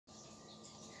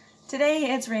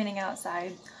Today it's raining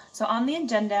outside, so on the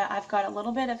agenda I've got a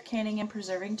little bit of canning and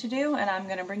preserving to do, and I'm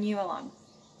going to bring you along.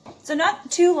 So not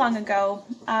too long ago,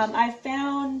 I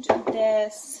found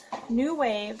this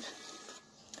Nuwave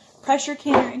pressure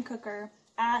canner and cooker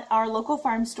at our local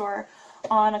farm store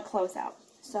on a closeout.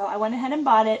 So I went ahead and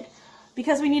bought it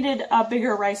because we needed a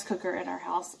bigger rice cooker in our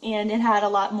house, and it had a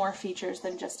lot more features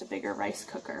than just a bigger rice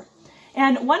cooker.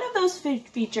 And one of those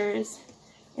features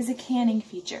is a canning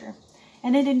feature,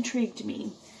 and it intrigued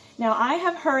me. Now, I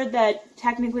have heard that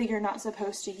technically you're not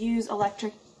supposed to use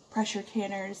electric pressure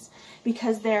canners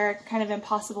because they're kind of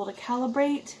impossible to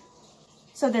calibrate.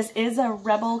 So this is a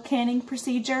rebel canning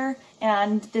procedure,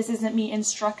 and this isn't me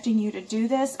instructing you to do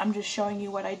this. I'm just showing you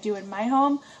what I do in my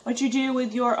home. What you do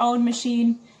with your own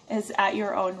machine is at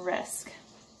your own risk.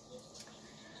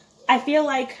 I feel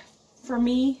like for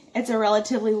me, it's a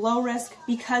relatively low risk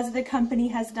because the company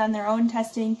has done their own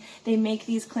testing. They make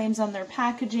these claims on their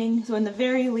packaging. So in the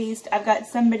very least, I've got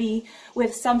somebody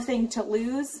with something to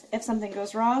lose if something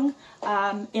goes wrong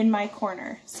in my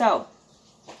corner. So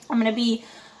I'm going to be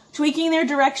tweaking their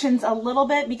directions a little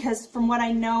bit because from what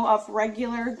I know of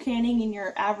regular canning in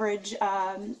your average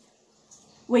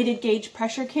weighted gauge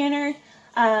pressure canner,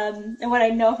 and what I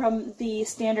know from the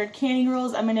standard canning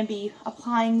rules, I'm going to be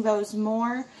applying those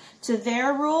more to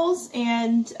their rules,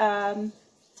 and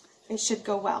it should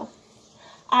go well.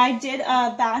 I did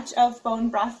a batch of bone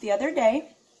broth the other day,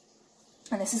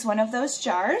 and this is one of those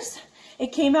jars.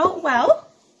 It came out well.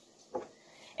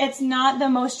 It's not the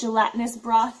most gelatinous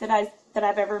broth that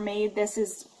I've ever made. This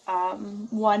is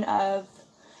one of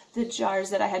the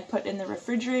jars that I had put in the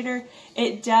refrigerator.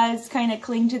 It does kind of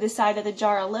cling to the side of the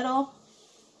jar a little.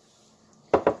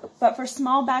 But for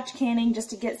small batch canning,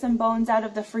 just to get some bones out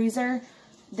of the freezer,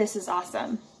 this is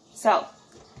awesome. So,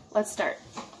 let's start.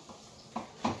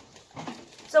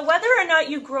 So whether or not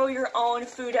you grow your own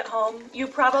food at home, you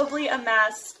probably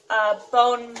amass a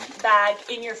bone bag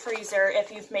in your freezer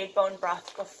if you've made bone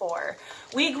broth before.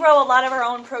 We grow a lot of our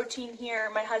own protein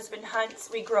here. My husband hunts.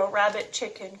 We grow rabbit,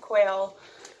 chicken, quail,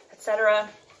 etc.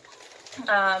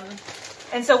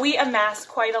 And so we amass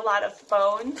quite a lot of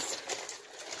bones.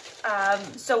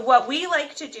 So what we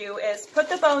like to do is put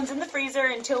the bones in the freezer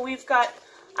until we've got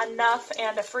enough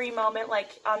and a free moment, like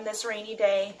on this rainy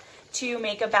day, to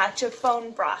make a batch of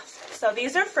bone broth. So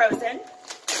these are frozen.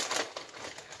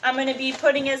 I'm going to be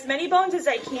putting as many bones as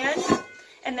I can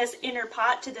in this inner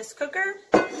pot to this cooker,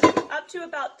 up to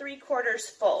about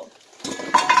 3/4 full.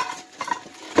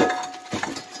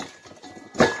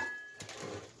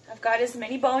 I've got as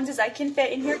many bones as I can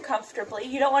fit in here comfortably.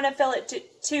 You don't want to fill it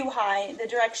too high. The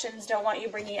directions don't want you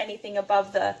bringing anything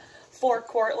above the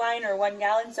 4-quart line or 1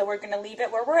 gallon, so we're going to leave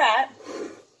it where we're at.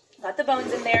 Got the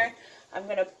bones in there. I'm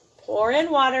going to pour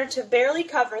in water to barely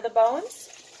cover the bones.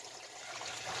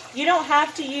 You don't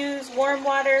have to use warm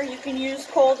water. You can use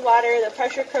cold water. The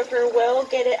pressure cooker will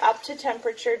get it up to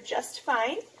temperature just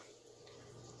fine.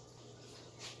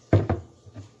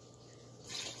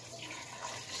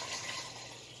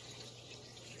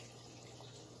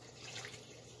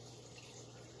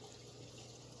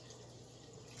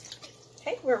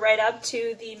 Okay, we're right up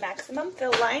to the maximum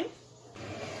fill line.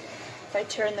 If I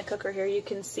turn the cooker here, you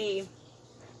can see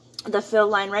the fill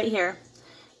line right here.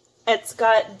 It's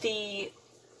got the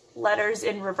letters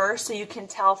in reverse, so you can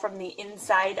tell from the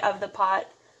inside of the pot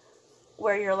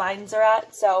where your lines are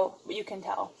at, so you can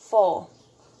tell. Full.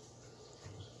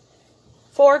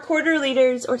 4/4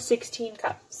 liters or 16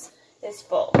 cups is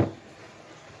full.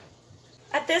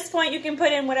 At this point, you can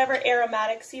put in whatever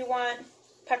aromatics you want.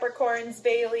 Peppercorns,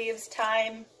 bay leaves,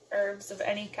 thyme, herbs of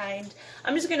any kind.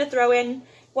 I'm just going to throw in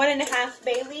 1½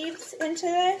 bay leaves into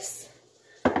this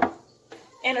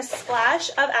and a splash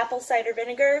of apple cider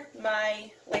vinegar.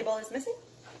 My label is missing.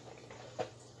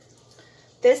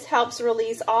 This helps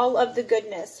release all of the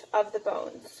goodness of the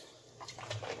bones.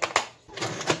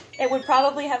 It would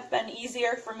probably have been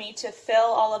easier for me to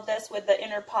fill all of this with the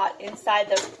inner pot inside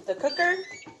the cooker,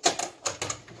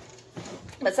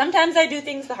 but sometimes I do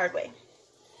things the hard way.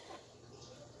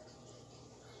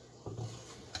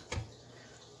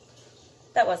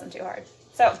 That wasn't too hard.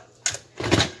 So,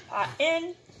 pot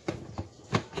in,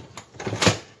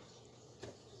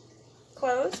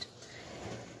 closed.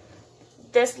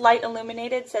 This light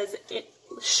illuminated says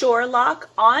Shore Lock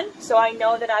on, so I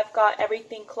know that I've got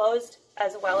everything closed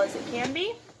as well as it can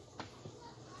be.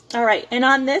 Alright, and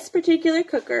on this particular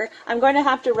cooker, I'm going to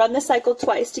have to run the cycle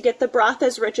twice to get the broth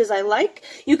as rich as I like.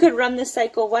 You could run this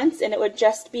cycle once and it would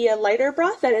just be a lighter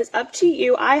broth. That is up to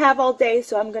you. I have all day,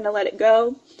 so I'm going to let it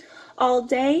go all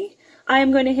day.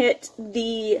 I'm going to hit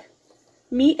the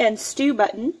meat and stew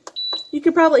button You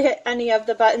could probably hit any of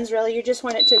the buttons really. You just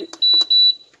want it to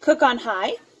cook on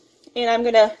high. And I'm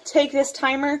going to take this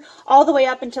timer all the way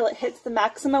up until it hits the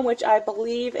maximum, which I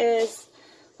believe is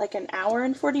like an hour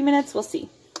and 40 minutes. We'll see.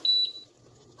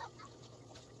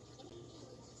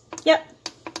 Yep.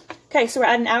 Okay, so we're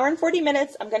at an hour and 40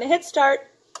 minutes. I'm going to hit start,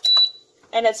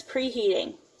 and it's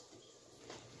preheating.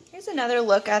 Here's another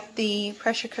look at the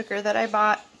pressure cooker that I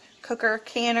bought. Cooker,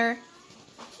 canner.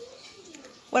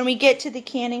 When we get to the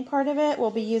canning part of it,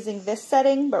 we'll be using this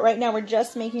setting, but right now we're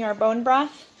just making our bone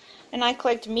broth. And I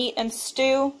clicked meat and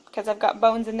stew because I've got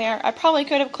bones in there. I probably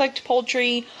could have clicked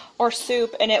poultry or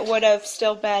soup and it would have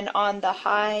still been on the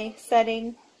high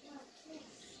setting.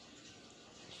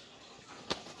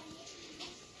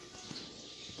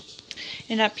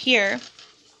 And up here,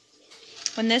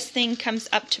 when this thing comes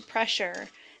up to pressure,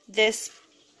 this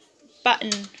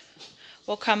button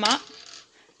will come up,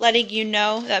 letting you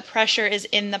know that pressure is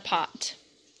in the pot.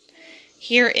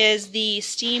 Here is the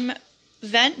steam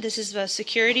vent. This is a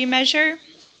security measure,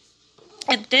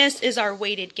 and this is our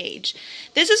weighted gauge.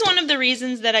 This is one of the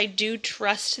reasons that I do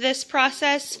trust this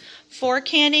process for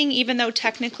canning, even though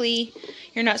technically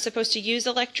you're not supposed to use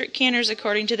electric canners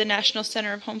according to the National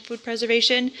Center of Home Food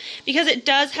Preservation, because it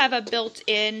does have a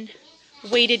built-in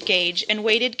weighted gauge, and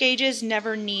weighted gauges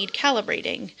never need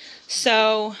calibrating.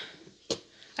 So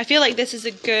I feel like this is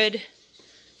a good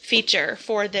feature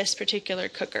for this particular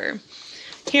cooker.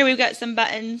 Here we've got some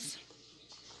buttons.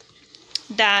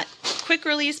 That quick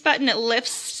release button, it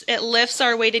lifts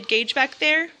our weighted gauge back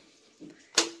there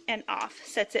and off,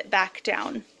 sets it back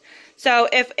down. So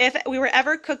if we were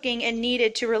ever cooking and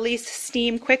needed to release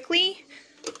steam quickly,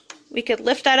 we could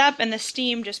lift that up and the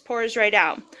steam just pours right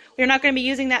out. We're not going to be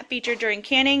using that feature during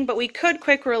canning, but we could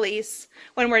quick release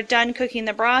when we're done cooking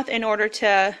the broth in order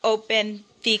to open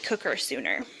the cooker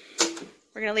sooner.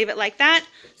 We're going to leave it like that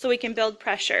so we can build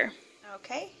pressure.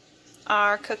 Okay.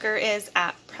 Our cooker is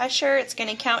at pressure. It's going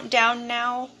to count down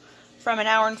now from an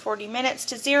hour and 40 minutes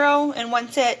to 0. And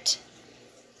once it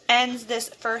ends this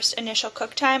first initial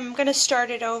cook time, I'm going to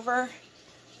start it over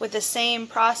with the same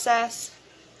process,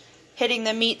 hitting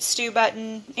the meat stew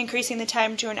button, increasing the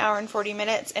time to an hour and 40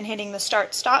 minutes, and hitting the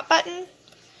start stop button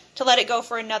to let it go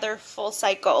for another full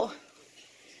cycle.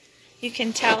 You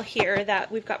can tell here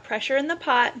that we've got pressure in the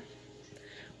pot.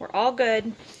 We're all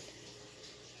good.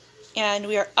 And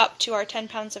we are up to our 10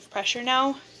 pounds of pressure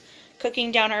now,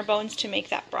 cooking down our bones to make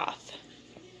that broth.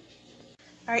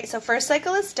 Alright, so first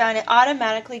cycle is done. It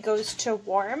automatically goes to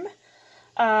warm,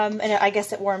 and I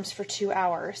guess it warms for 2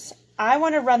 hours. I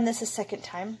want to run this a second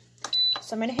time,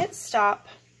 so I'm going to hit stop.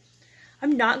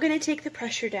 I'm not going to take the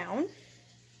pressure down.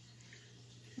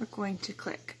 We're going to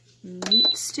click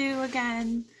meat stew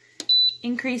again,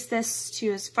 increase this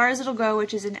to as far as it'll go,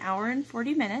 which is an hour and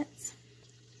 40 minutes.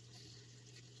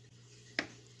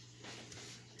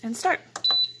 And start.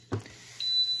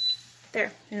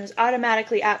 There, and it was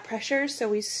automatically at pressure, so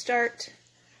we start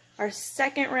our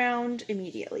second round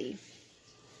immediately.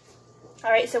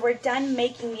 Alright, so we're done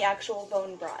making the actual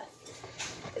bone broth.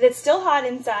 It's still hot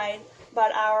inside,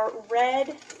 but our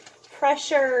red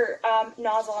pressure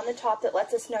nozzle on the top that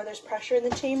lets us know there's pressure in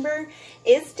the chamber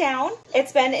is down.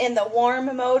 It's been in the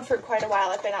warm mode for quite a while.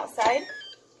 I've been outside,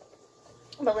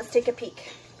 but let's take a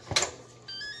peek.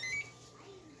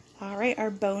 Alright, our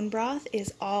bone broth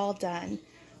is all done.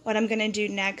 What I'm going to do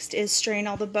next is strain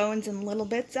all the bones and little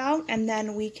bits out, and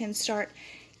then we can start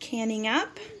canning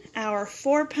up our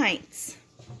 4 pints.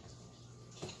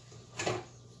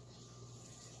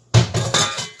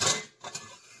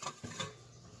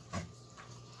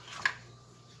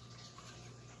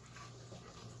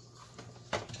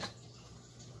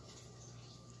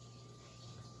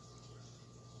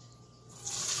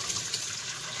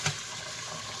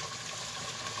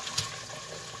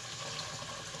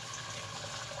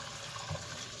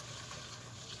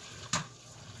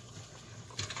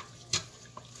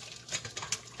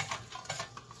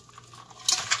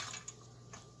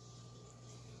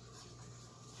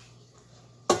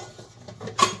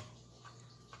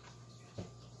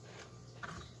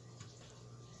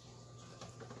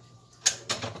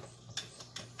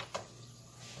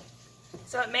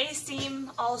 So it may seem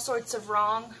all sorts of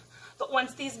wrong, but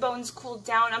once these bones cool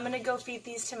down, I'm going to go feed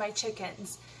these to my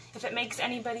chickens. If it makes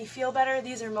anybody feel better,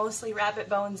 these are mostly rabbit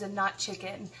bones and not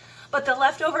chicken. But the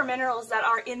leftover minerals that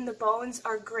are in the bones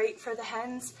are great for the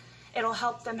hens. It'll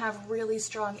help them have really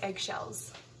strong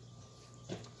eggshells.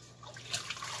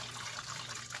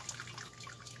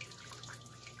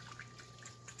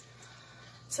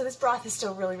 So this broth is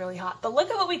still really, really hot. But look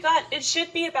at what we got. It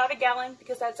should be about a gallon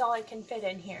because that's all I can fit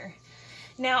in here.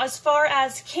 Now, as far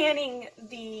as canning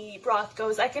the broth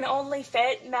goes, I can only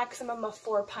fit maximum of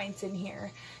 4 pints in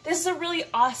here. This is a really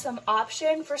awesome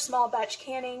option for small batch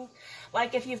canning,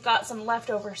 like if you've got some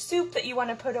leftover soup that you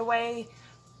want to put away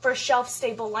for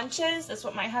shelf-stable lunches. That's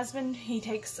what my husband, he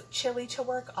takes chili to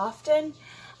work often.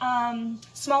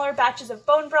 Smaller batches of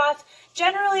bone broth.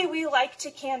 Generally, we like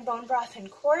to can bone broth in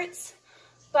quarts.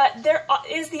 But there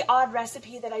is the odd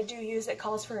recipe that I do use that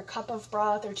calls for a cup of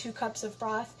broth or 2 cups of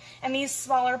broth. And these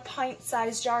smaller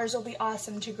pint-sized jars will be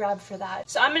awesome to grab for that.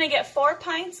 So I'm going to get 4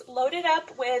 pints loaded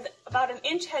up with about 1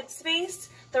 inch head space.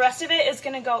 The rest of it is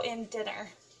going to go in dinner.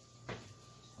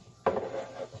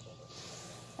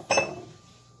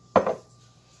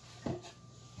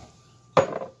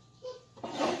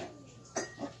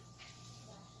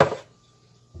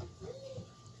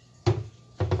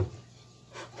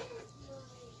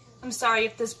 I'm sorry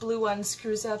if this blue one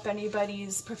screws up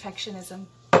anybody's perfectionism.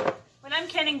 When I'm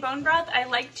canning bone broth, I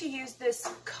like to use this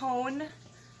cone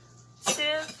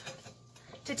sieve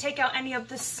to take out any of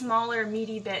the smaller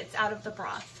meaty bits out of the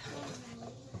broth.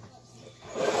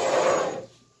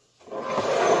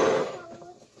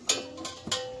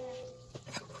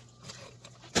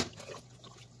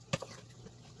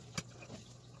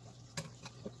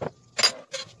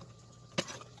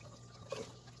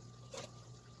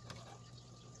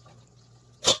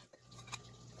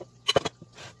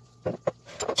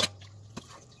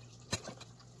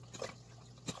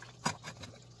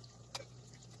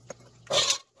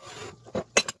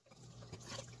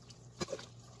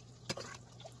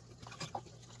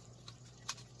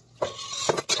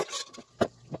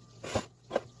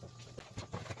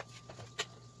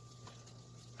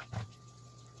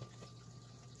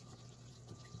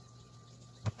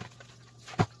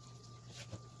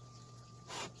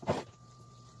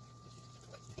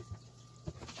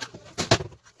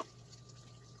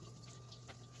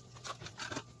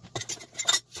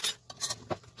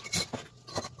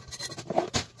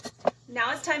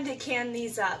 Now it's time to can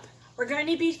these up. We're going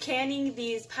to be canning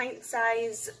these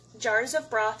pint-sized jars of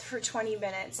broth for 20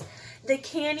 minutes. The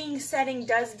canning setting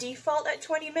does default at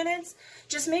 20 minutes.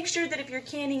 Just make sure that if you're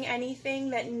canning anything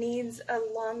that needs a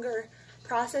longer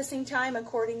processing time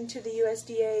according to the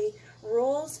USDA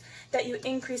rules, that you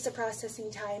increase the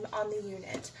processing time on the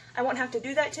unit. I won't have to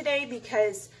do that today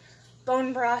because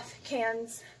bone broth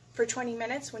cans for 20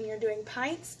 minutes when you're doing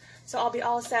pints, so I'll be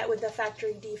all set with the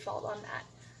factory default on that.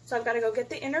 So I've got to go get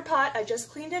the inner pot. I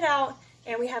just cleaned it out,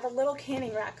 and we have a little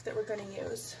canning rack that we're going to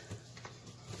use.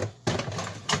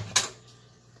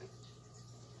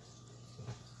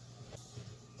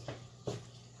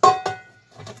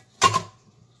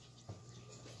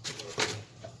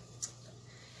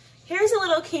 Here's a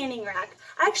little canning rack.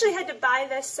 I actually had to buy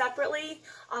this separately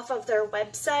off of their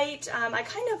website. I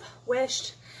kind of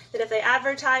wished that if they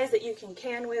advertised that you can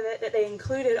can with it, that they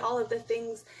included all of the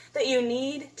things that you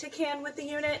need to can with the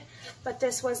unit, but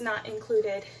this was not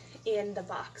included in the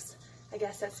box. I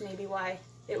guess that's maybe why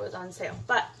it was on sale.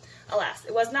 But alas,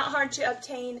 it was not hard to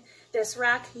obtain this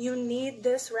rack. You need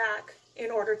this rack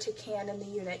in order to can in the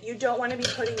unit. You don't want to be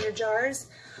putting your jars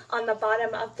on the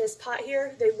bottom of this pot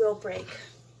here. They will break.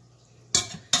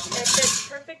 It fits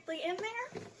perfectly in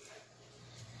there.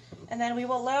 And then we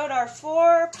will load our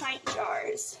 4 pint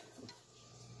jars.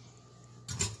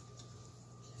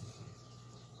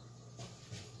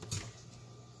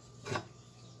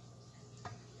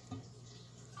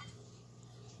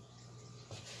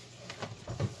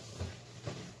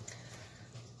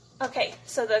 Okay,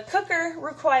 so the cooker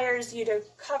requires you to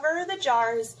cover the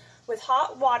jars with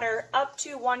hot water up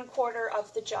to 1/4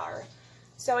 of the jar.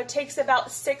 So it takes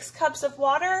about 6 cups of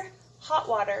water, hot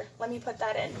water. Let me put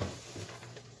that in.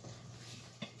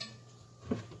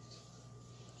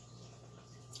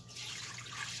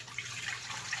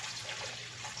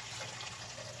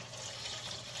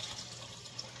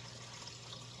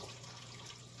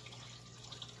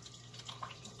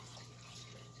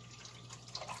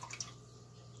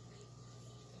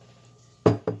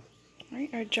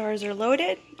 Our jars are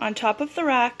loaded on top of the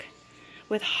rack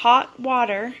with hot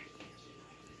water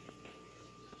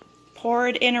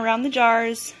poured in around the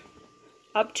jars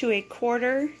up to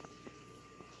 1/4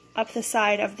 up the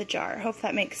side of the jar. Hope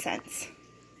that makes sense.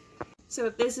 So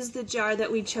if this is the jar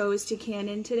that we chose to can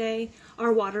in today,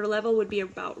 our water level would be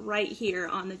about right here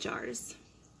on the jars.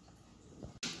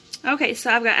 Okay,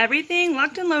 so I've got everything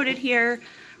locked and loaded here.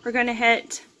 We're going to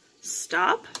hit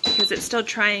stop because it's still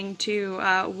trying to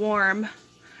warm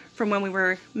from when we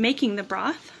were making the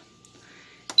broth.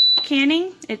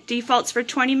 Canning, it defaults for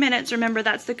 20 minutes. Remember,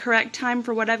 that's the correct time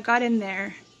for what I've got in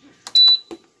there.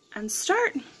 And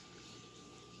start.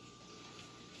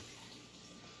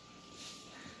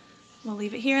 We'll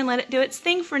leave it here and let it do its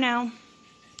thing for now.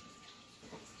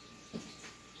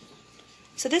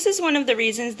 So this is one of the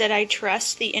reasons that I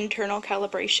trust the internal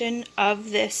calibration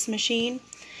of this machine.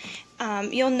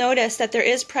 You'll notice that there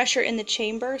is pressure in the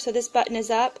chamber, so this button is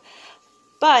up,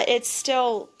 but it's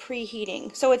still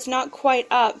preheating. So it's not quite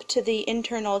up to the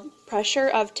internal pressure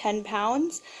of 10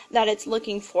 pounds that it's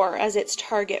looking for as its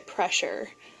target pressure.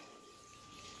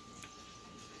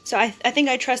 So I think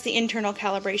I trust the internal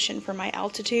calibration for my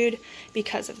altitude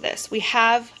because of this. We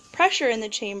have pressure in the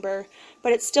chamber,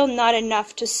 but it's still not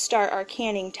enough to start our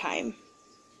canning time.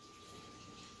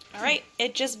 Alright,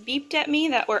 it just beeped at me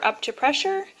that we're up to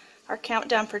pressure. Our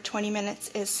countdown for 20 minutes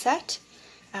is set,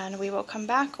 and we will come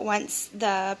back once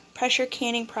the pressure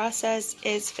canning process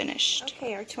is finished.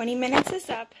 Okay, our 20 minutes is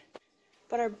up,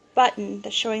 but our button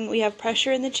that's showing we have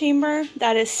pressure in the chamber,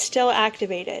 that is still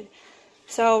activated.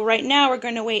 So right now we're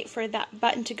going to wait for that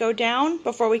button to go down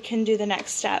before we can do the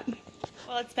next step.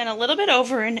 Well, it's been a little bit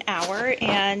over an hour,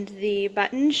 and the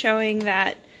button showing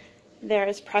that there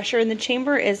is pressure in the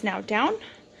chamber is now down,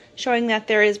 showing that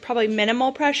there is probably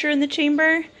minimal pressure in the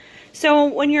chamber. So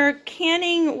when you're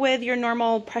canning with your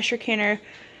normal pressure canner,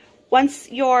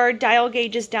 once your dial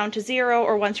gauge is down to 0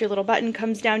 or once your little button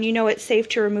comes down, you know it's safe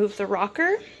to remove the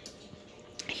rocker.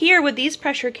 Here with these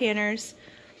pressure canners,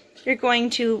 you're going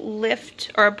to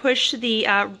lift or push the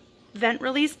vent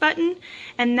release button,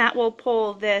 and that will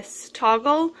pull this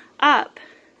toggle up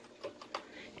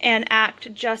and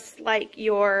act just like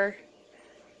your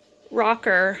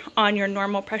rocker on your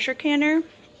normal pressure canner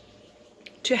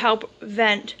to help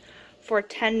vent for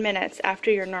 10 minutes after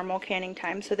your normal canning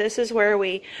time. So this is where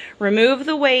we remove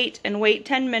the weight and wait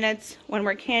 10 minutes when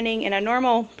we're canning in a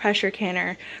normal pressure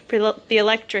canner. For the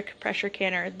electric pressure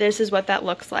canner, this is what that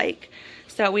looks like.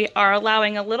 So we are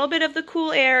allowing a little bit of the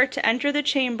cool air to enter the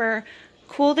chamber,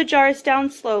 cool the jars down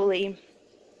slowly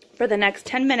for the next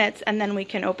 10 minutes, and then we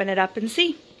can open it up and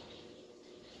see.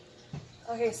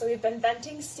 Okay, so we've been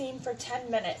venting steam for 10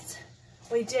 minutes.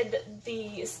 We did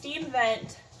the steam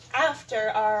vent after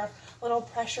our little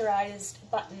pressurized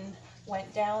button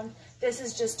went down. This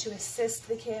is just to assist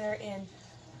the canner in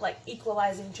like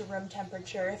equalizing to room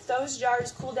temperature. If those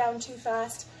jars cool down too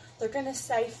fast, they're going to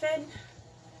siphon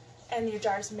and your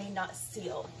jars may not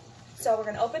seal. So we're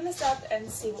going to open this up and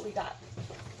see what we got.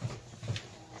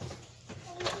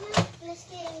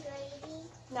 Biscuit and gravy.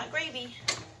 Not gravy.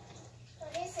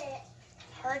 What is it?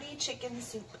 Hearty chicken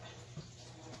soup.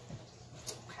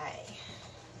 Okay.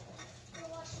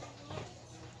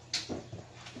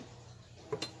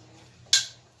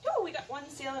 Oh, we got one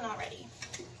sealing already.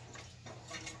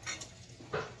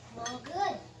 Well,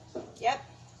 good. Yep.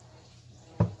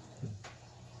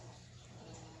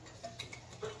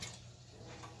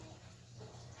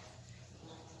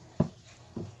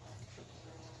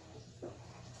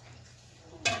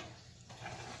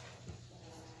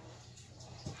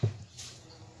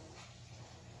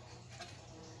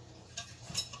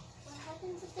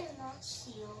 If they're not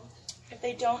sealed? If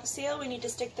they don't seal, we need to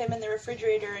stick them in the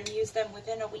refrigerator and use them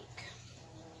within a week.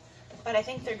 But I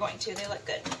think they're going to. They look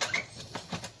good.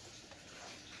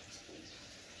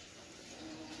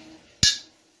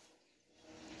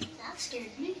 That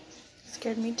scared me.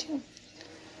 Scared me too.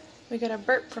 We got a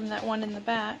burp from that one in the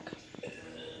back.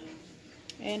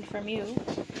 And from you.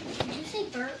 Did you say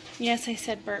burp? Yes, I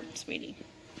said burp, sweetie.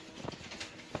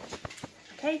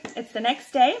 Okay, it's the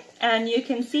next day, and you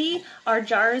can see our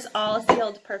jars all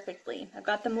sealed perfectly. I've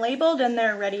got them labeled and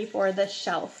they're ready for the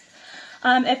shelf.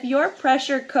 If your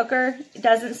pressure cooker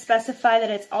doesn't specify that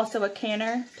it's also a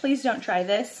canner, please don't try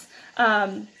this.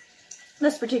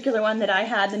 This particular one that I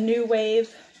had, the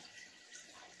Nuwave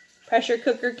pressure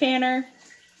cooker canner,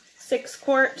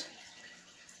 6-quart,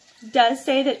 does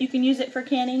say that you can use it for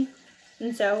canning.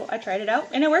 And so I tried it out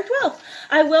and it worked well.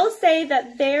 I will say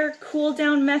that their cool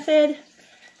down method,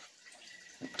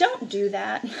 don't do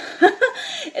that.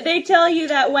 They tell you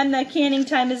that when the canning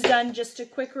time is done, just to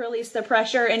quick release the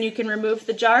pressure and you can remove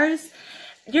the jars.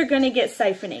 You're going to get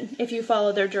siphoning if you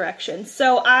follow their directions.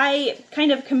 So I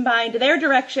kind of combined their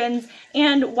directions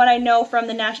and what I know from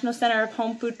the National Center of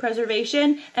Home Food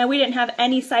Preservation, and we didn't have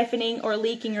any siphoning or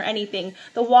leaking or anything.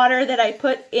 The water that I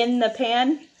put in the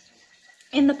pan,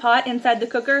 in the pot inside the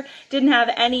cooker, didn't have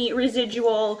any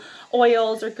residual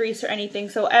oils or grease or anything.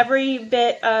 So every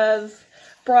bit of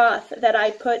broth that I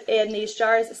put in these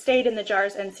jars stayed in the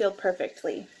jars and sealed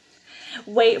perfectly.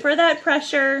 Wait for that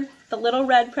pressure, the little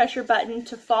red pressure button,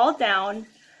 to fall down,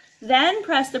 then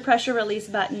press the pressure release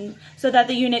button so that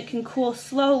the unit can cool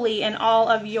slowly and all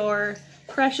of your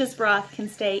precious broth can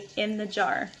stay in the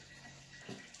jar.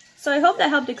 So I hope that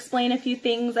helped explain a few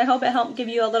things. I hope it helped give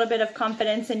you a little bit of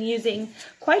confidence in using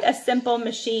quite a simple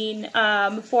machine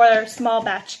for small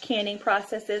batch canning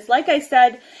processes. Like I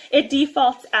said, it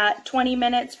defaults at 20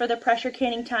 minutes for the pressure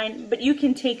canning time, but you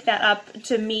can take that up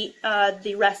to meet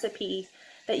the recipe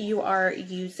that you are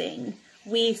using.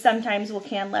 We sometimes will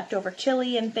can leftover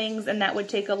chili and things, and that would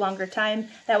take a longer time.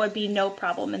 That would be no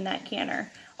problem in that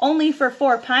canner. Only for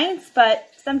 4 pints, but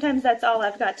sometimes that's all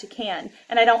I've got to can,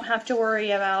 and I don't have to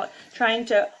worry about trying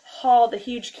to haul the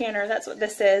huge canner, that's what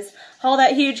this is, haul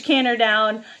that huge canner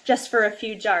down just for a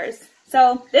few jars.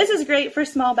 So this is great for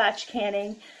small batch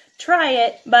canning. Try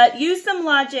it, but use some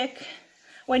logic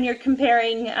when you're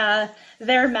comparing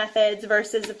their methods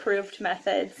versus approved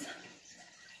methods.